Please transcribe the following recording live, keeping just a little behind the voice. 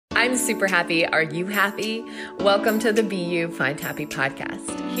I'm super happy. Are you happy? Welcome to the Be You, Find Happy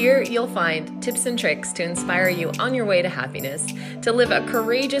podcast. Here you'll find tips and tricks to inspire you on your way to happiness, to live a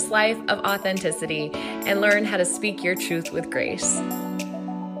courageous life of authenticity, and learn how to speak your truth with grace.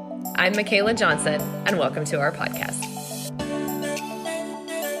 I'm Michaela Johnson, and welcome to our podcast.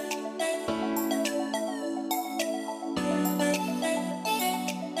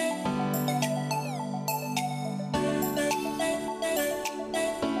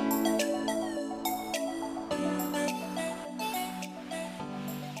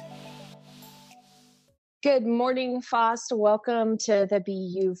 Good morning, Fost. Welcome to the Be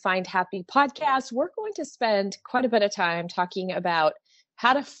You, Find Happy podcast. We're going to spend quite a bit of time talking about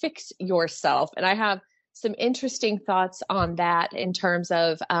how to fix yourself. And I have some interesting thoughts on that in terms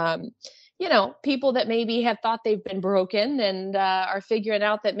of, people that maybe have thought they've been broken and are figuring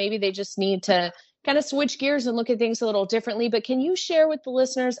out that maybe they just need to kind of switch gears and look at things a little differently. But can you share with the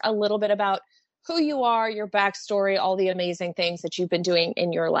listeners a little bit about who you are, your backstory, all the amazing things that you've been doing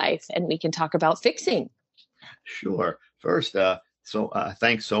in your life? And we can talk about fixing. Sure. First,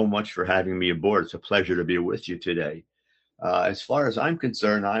 thanks so much for having me aboard. It's a pleasure to be with you today. As far as I'm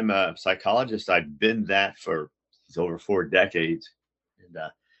concerned, I'm a psychologist. I've been that for over 4 decades. And,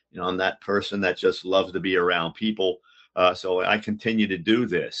 I'm that person that just loves to be around people. So I continue to do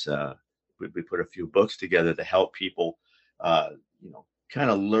this. We put a few books together to help people, kind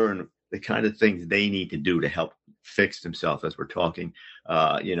of learn the kind of things they need to do to help fix themselves as we're talking,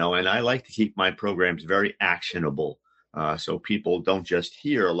 and I like to keep my programs very actionable. So people don't just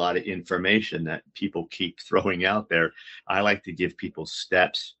hear a lot of information that people keep throwing out there. I like to give people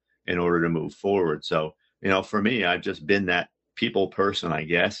steps in order to move forward. So, for me, I've just been that people person, I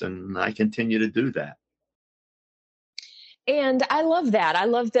guess, and I continue to do that. And I love that. I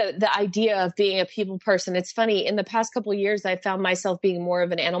love the idea of being a people person. It's funny, in the past couple of years, I found myself being more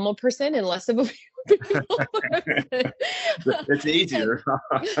of an animal person and less of a people person. It's easier.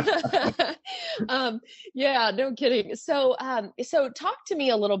 Yeah, no kidding. So talk to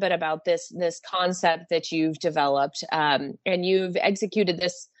me a little bit about this concept that you've developed, and you've executed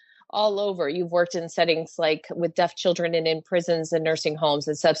this all over. You've worked in settings like with deaf children and in prisons and nursing homes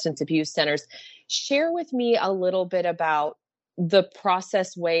and substance abuse centers. Share with me a little bit about the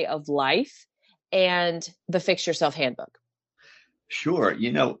process way of life and the Fix Yourself Handbook. Sure.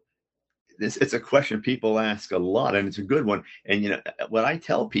 It's a question people ask a lot, and it's a good one. And, what I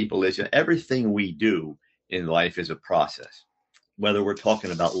tell people is everything we do in life is a process, whether we're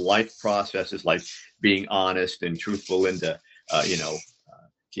talking about life processes like being honest and truthful and,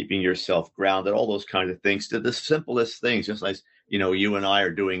 keeping yourself grounded, all those kinds of things, to the simplest things, just like, you and I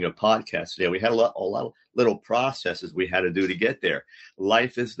are doing a podcast today. We had a lot of little processes we had to do to get there.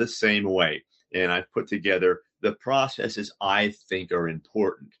 Life is the same way. And I've put together the processes I think are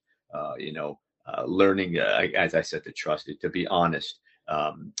important. Learning, as I said, to trust it, to be honest,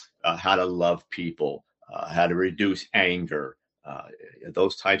 how to love people, how to reduce anger,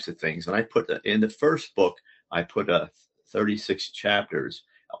 those types of things. And I put in the first book, I put 36 chapters,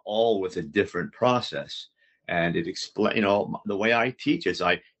 all with a different process. And it explains, the way I teach is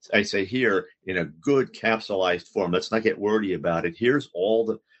I say here in a good capsulized form, let's not get wordy about it. Here's all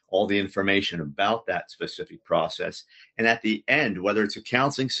the information about that specific process. And at the end, whether it's a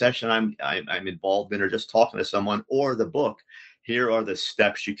counseling session I'm involved in or just talking to someone or the book, here are the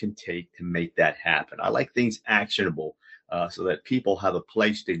steps you can take to make that happen. I like things actionable so that people have a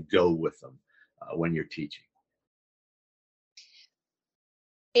place to go with them when you're teaching.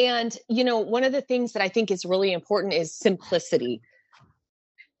 And, one of the things that I think is really important is simplicity.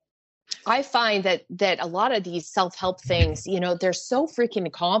 I find that a lot of these self-help things, they're so freaking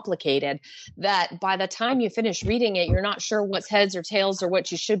complicated that by the time you finish reading it, you're not sure what's heads or tails or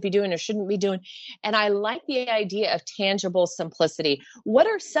what you should be doing or shouldn't be doing. And I like the idea of tangible simplicity. What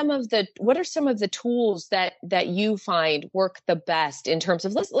are some of the tools that you find work the best in terms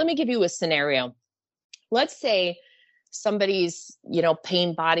of, let me give you a scenario. Let's say somebody's,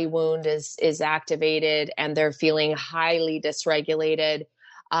 pain body wound is activated and they're feeling highly dysregulated.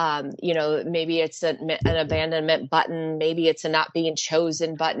 Maybe it's an abandonment button. Maybe it's a not being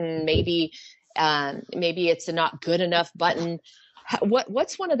chosen button. Maybe it's a not good enough button.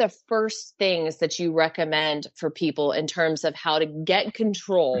 What's one of the first things that you recommend for people in terms of how to get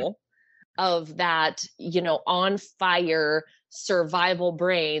control of that, on fire survival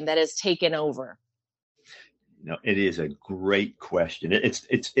brain that has taken over? It is a great question.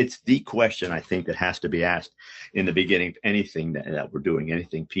 It's the question I think that has to be asked in the beginning of anything that we're doing,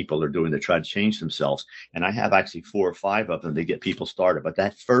 anything people are doing to try to change themselves. And I have actually 4 or 5 of them to get people started. But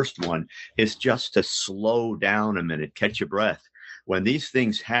that first one is just to slow down a minute, catch your breath. when these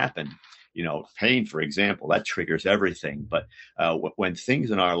things happen, pain, for example, that triggers everything. But when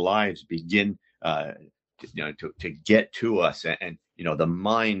things in our lives begin, to get to us, and the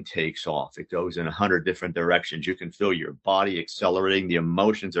mind takes off, it goes in 100 different directions. You can feel your body accelerating. The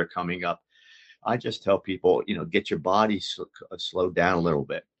emotions are coming up. I just tell people, get your body slowed down a little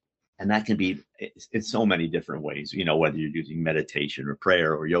bit. And that can be in so many different ways, whether you're using meditation or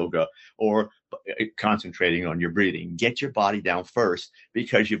prayer or yoga or concentrating on your breathing. Get your body down first,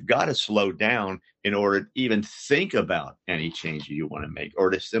 because you've got to slow down in order to even think about any change you want to make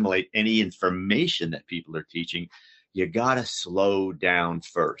or to assimilate any information that people are teaching. You got to slow down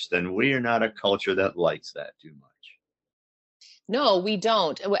first. And we are not a culture that likes that too much. No, we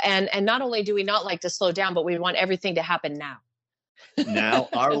don't. And not only do we not like to slow down, but we want everything to happen now. Now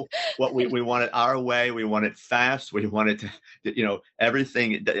we want it our way. We want it fast. We want it to,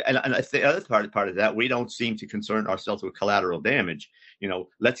 everything. And I think the other part of that, we don't seem to concern ourselves with collateral damage.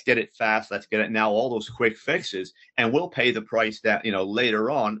 Let's get it fast. Let's get it now. All those quick fixes, and we'll pay the price that, later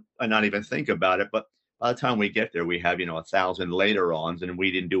on, and not even think about it. But by the time we get there, we have, 1,000 later ons, and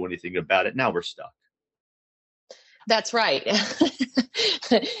we didn't do anything about it. Now we're stuck. That's right.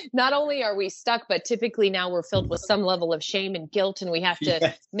 Not only are we stuck, but typically now we're filled with some level of shame and guilt, and we have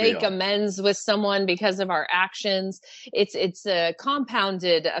to make amends with someone because of our actions. It's a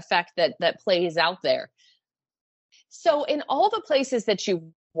compounded effect that plays out there. So in all the places that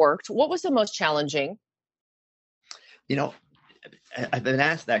you worked, what was the most challenging? I've been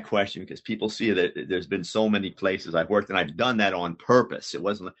asked that question because people see that there's been so many places I've worked, and I've done that on purpose. It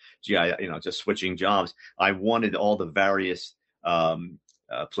wasn't, just switching jobs. I wanted all the various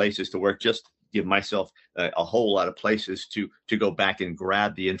places to work, just give myself a whole lot of places to go back and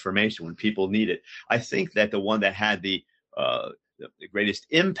grab the information when people need it. I think that the one that had the greatest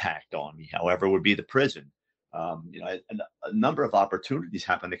impact on me, however, would be the prison. A number of opportunities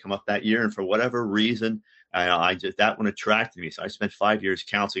happened to come up that year, and for whatever reason, that one attracted me. So I spent 5 years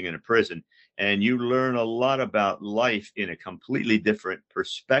counseling in a prison, and you learn a lot about life in a completely different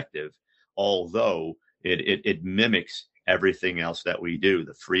perspective, although it mimics everything else that we do,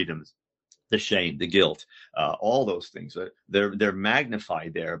 the freedoms, the shame, the guilt, all those things. They're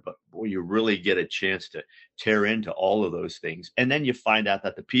magnified there, but boy, you really get a chance to tear into all of those things. And then you find out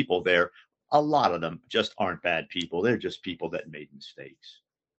that the people there, a lot of them just aren't bad people. They're just people that made mistakes.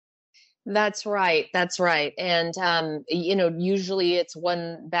 That's right. That's right. And, usually it's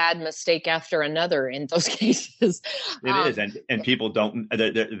one bad mistake after another in those cases. It is. And people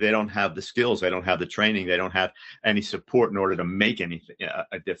they don't have the skills. They don't have the training. They don't have any support in order to make anything,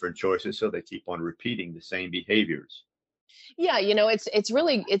 different choices. So they keep on repeating the same behaviors. Yeah, it's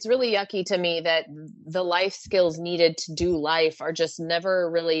really yucky to me that the life skills needed to do life are just never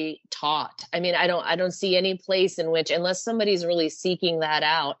really taught. I mean, I don't see any place in which, unless somebody's really seeking that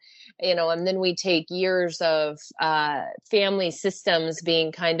out, and then we take years of family systems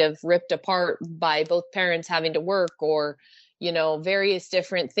being kind of ripped apart by both parents having to work or, various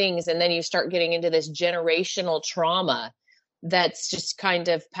different things. And then you start getting into this generational trauma that's just kind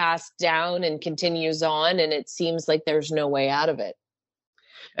of passed down and continues on. And it seems like there's no way out of it.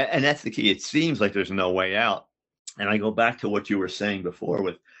 And that's the key. It seems like there's no way out. And I go back to what you were saying before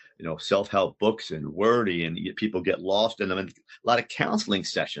with, self-help books and wordy, and people get lost in them. And a lot of counseling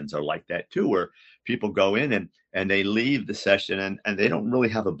sessions are like that too, where people go in and they leave the session and they don't really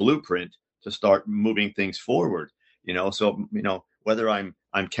have a blueprint to start moving things forward. So, whether I'm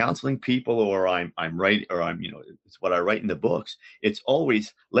counseling people or I'm writing, or it's what I write in the books. It's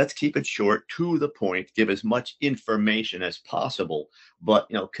always, let's keep it short, to the point, give as much information as possible, but,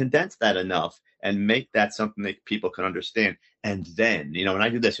 condense that enough and make that something that people can understand. And then, and I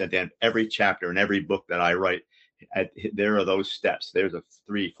do this at the end of every chapter and every book that I write. There are those steps. There's a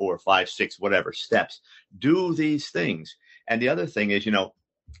 3, 4, 5, 6, whatever steps. Do these things. And the other thing is,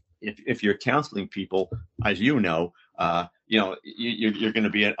 if you're counseling people, as you're going to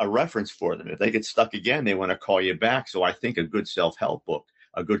be a reference for them. If they get stuck again, they want to call you back. So I think a good self-help book,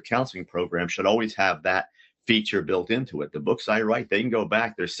 a good counseling program should always have that feature built into it. The books I write, they can go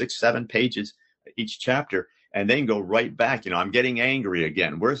back. There's 6, 7 pages each chapter, and they can go right back. I'm getting angry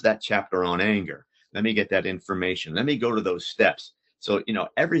again. Where's that chapter on anger? Let me get that information. Let me go to those steps. So,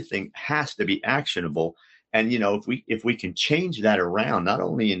 everything has to be actionable. And, if we can change that around, not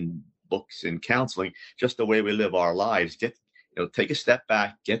only in books and counseling, just the way we live our lives, take a step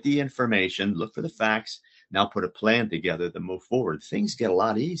back, get the information, look for the facts, now put a plan together to move forward. Things get a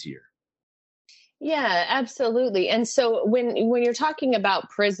lot easier. Yeah, absolutely. And so when you're talking about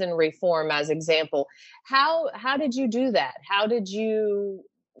prison reform as example, how did you do that? How did you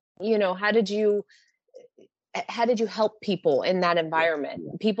how did you help people in that environment?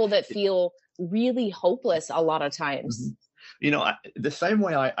 Yeah. People that feel really hopeless a lot of times. Mhm. The same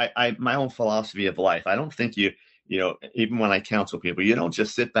way my own philosophy of life, I don't think even when I counsel people, you don't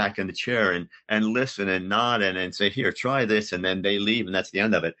just sit back in the chair and listen and nod and say, here, try this, and then they leave and that's the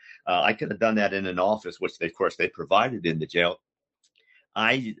end of it. I could have done that in an office, which of course they provided in the jail.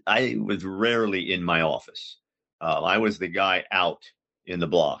 I was rarely in my office. I was the guy out in the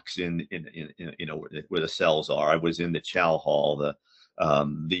blocks, in where the cells are. I was in the chow hall, the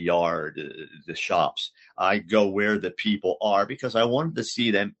yard, the shops. I go where the people are because I wanted to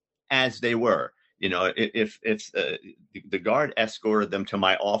see them as they were. If the guard escorted them to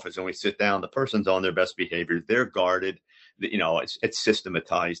my office and we sit down, the person's on their best behavior. They're guarded. It's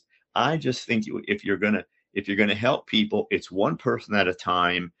systematized. I just think if you're gonna help people, it's one person at a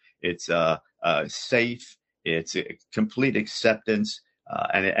time. It's safe. It's a complete acceptance,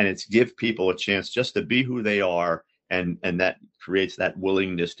 and it's give people a chance just to be who they are, and that creates that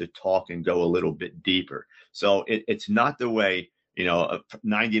willingness to talk and go a little bit deeper. So it's not the way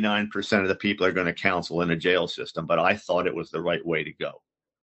 99% of the people are going to counsel in a jail system, but I thought it was the right way to go.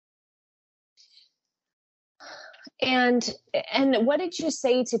 And what did you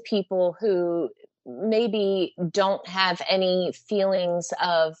say to people who maybe don't have any feelings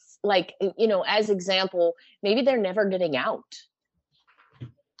of, like, as example, maybe they're never getting out?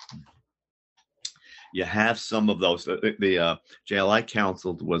 You have some of those. The jail I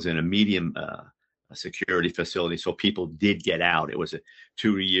counseled was in a medium security facility, so people did get out. It was a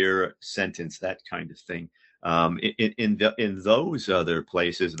 2-year sentence, that kind of thing. In those other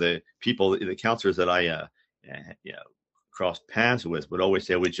places, the counselors that I crossed paths with would always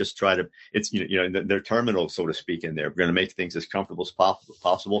say, we just try to, it's, they're terminal, so to speak, in there. We're going to make things as comfortable as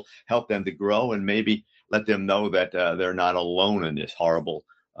possible, help them to grow, and maybe let them know that they're not alone in this horrible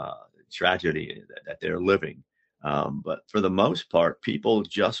tragedy that they're living. But for the most part, people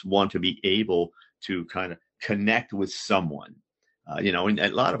just want to be able to kind of connect with someone. And a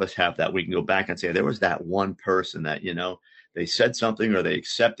lot of us have that. We can go back and say, there was that one person that, they said something or they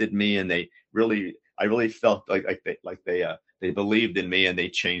accepted me, and I really felt like they believed in me and they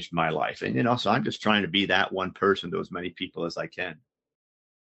changed my life. And, so I'm just trying to be that one person to as many people as I can.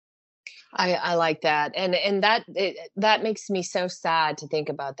 I like that. And that makes me so sad to think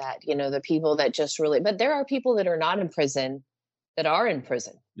about that. The people that just really, but there are people that are not in prison, that are in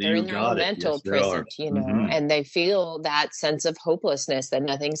prison. They're in their own mental prison, Mm-hmm. and they feel that sense of hopelessness that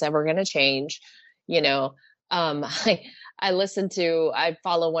nothing's ever going to change. I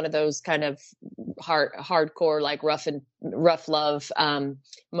follow one of those kind of hardcore, like rough love,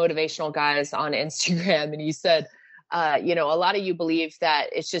 motivational guys on Instagram. And he said, a lot of you believe that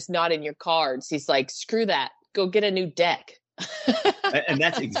it's just not in your cards. He's like, screw that, go get a new deck. And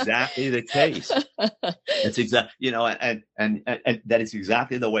that's exactly the case. It's and that is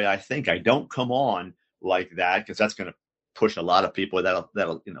exactly the way I think. I don't come on like that because that's going to push a lot of people. That'll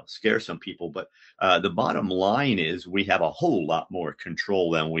scare some people. But the bottom line is we have a whole lot more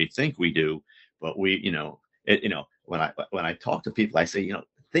control than we think we do. But when I talk to people, I say,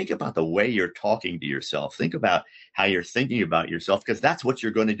 think about the way you're talking to yourself. Think about how you're thinking about yourself, because that's what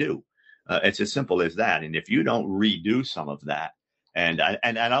you're going to do. It's as simple as that. And if you don't redo some of that, and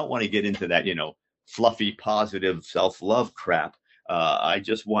I don't want to get into that, fluffy, positive self-love crap. I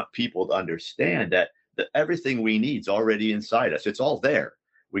just want people to understand that everything we need is already inside us. It's all there.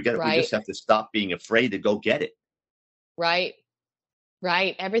 We just have to stop being afraid to go get it. Right.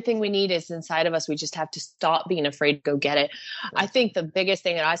 Right. Everything we need is inside of us. We just have to stop being afraid to go get it. I think the biggest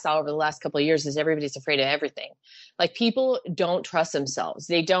thing that I saw over the last couple of years is everybody's afraid of everything. Like, people don't trust themselves.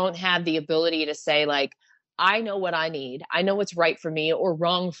 They don't have the ability to say, like, I know what I need. I know what's right for me or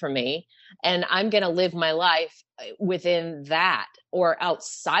wrong for me. And I'm going to live my life within that, or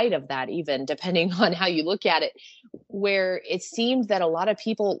outside of that, even depending on how you look at it, where it seemed that a lot of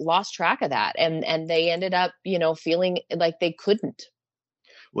people lost track of that, and they ended up, feeling like they couldn't.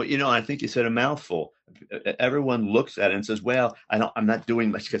 Well, I think you said a mouthful. Everyone looks at it and says, well, I'm not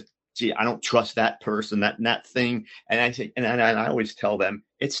doing much because, gee, I don't trust that person, that thing. And I say, and I always tell them,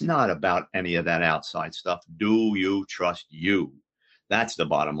 it's not about any of that outside stuff. Do you trust you? That's the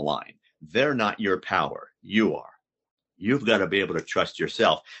bottom line. They're not your power. You are. You've got to be able to trust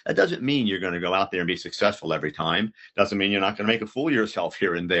yourself. That doesn't mean you're going to go out there and be successful every time. Doesn't mean you're not going to make a fool of yourself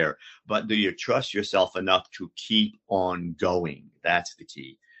here and there. But do you trust yourself enough to keep on going? That's the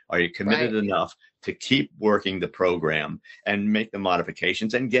key. Are you committed enough to keep working the program and make the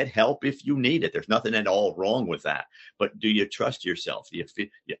modifications and get help if you need it? There's nothing at all wrong with that. But do you trust yourself?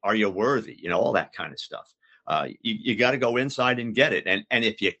 Are you worthy? All that kind of stuff. You got to go inside and get it. And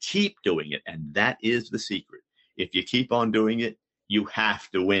if you keep doing it, and that is the secret, if you keep on doing it, you have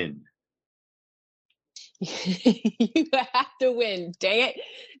to win. You have to win. Dang it.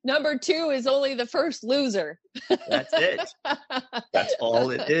 Number 2 is only the first loser. That's it. That's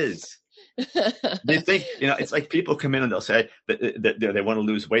all it is. They think, it's like people come in and they'll say that they want to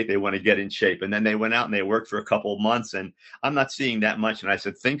lose weight, they want to get in shape. And then they went out and they worked for a couple of months, and I'm not seeing that much. And I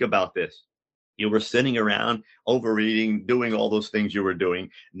said, think about this. You were sitting around, overeating, doing all those things you were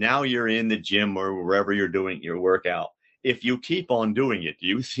doing. Now you're in the gym or wherever you're doing your workout. If you keep on doing it, do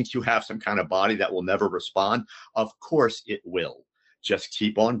you think you have some kind of body that will never respond? Of course it will. Just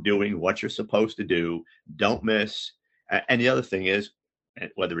keep on doing what you're supposed to do. Don't miss. And the other thing is,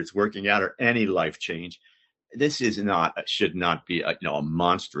 whether it's working out or any life change, this should not be a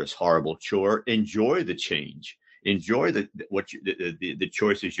monstrous, horrible chore. Enjoy the change. Enjoy the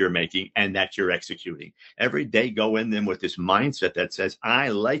choices you're making and that you're executing. Every day, go in them with this mindset that says, I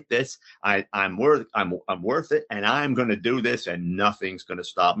like this, I'm worth it, and I'm going to do this, and nothing's going to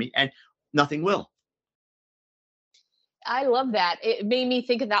stop me, and nothing will. I love that. It made me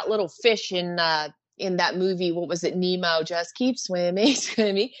think of that little fish in that movie. What was it? Nemo, just keep swimming,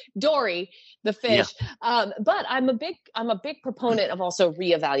 swimming. Dory, the fish. Yeah. But I'm a big proponent of also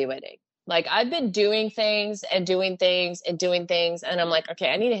reevaluating. Like, I've been doing things and doing things and doing things. And I'm like, okay,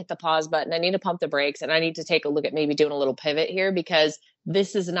 I need to hit the pause button. I need to pump the brakes, and I need to take a look at maybe doing a little pivot here, because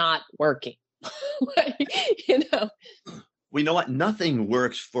this is not working. We know what? Nothing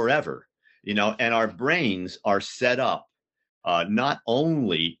works forever, and our brains are set up not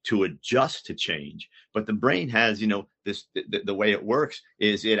only to adjust to change, but the brain has, the way it works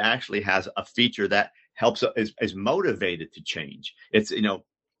is it actually has a feature that helps, is motivated to change. It's,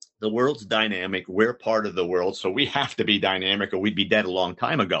 the world's dynamic. We're part of the world, so we have to be dynamic or we'd be dead a long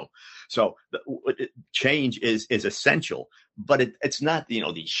time ago. So change is essential, but it's not,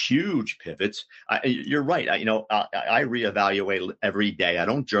 these huge pivots. You're right. I reevaluate every day. I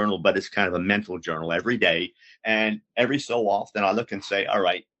don't journal, but it's kind of a mental journal every day. And every so often I look and say, all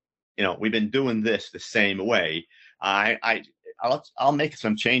right, we've been doing this the same way. I'll make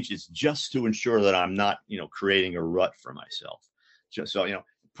some changes just to ensure that I'm not, creating a rut for myself. Just so,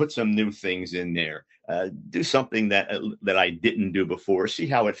 put some new things in there, do something that I didn't do before, see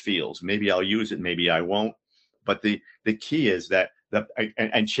how it feels. Maybe I'll use it, maybe I won't. But the key is that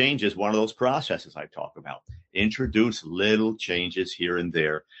and change is one of those processes I talk about. Introduce little changes here and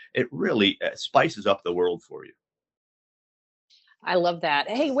there. It really spices up the world for you. I love that.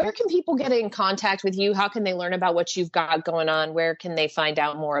 Hey, where can people get in contact with you? How can they learn about what you've got going on? Where can they find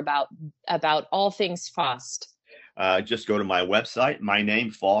out more about all things FOST? Just go to my website, my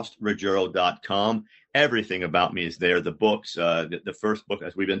name, FostRuggiero.com. Everything about me is there. The books, the first book,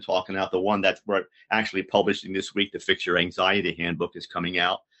 as we've been talking about, the one that we're actually publishing this week, the Fix Your Anxiety Handbook, is coming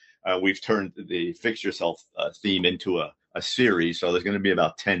out. We've turned the Fix Yourself theme into a series, so there's going to be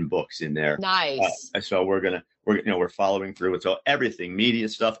about 10 books in there. Nice. So we're following through it. So everything, media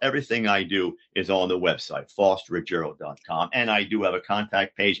stuff, everything I do is on the website, FostRuggiero.com. And I do have a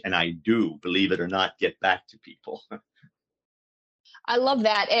contact page, and I do, believe it or not, get back to people. I love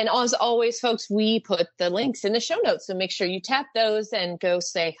that. And as always, folks, we put the links in the show notes, so make sure you tap those and go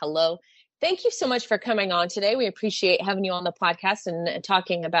say hello. Thank you so much for coming on today. We appreciate having you on the podcast and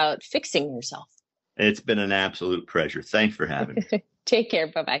talking about fixing yourself. It's been an absolute pleasure. Thanks for having me. Take care.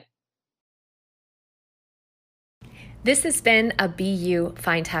 Bye-bye. This has been a Be You,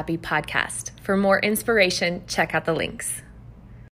 Find Happy podcast. For more inspiration, check out the links.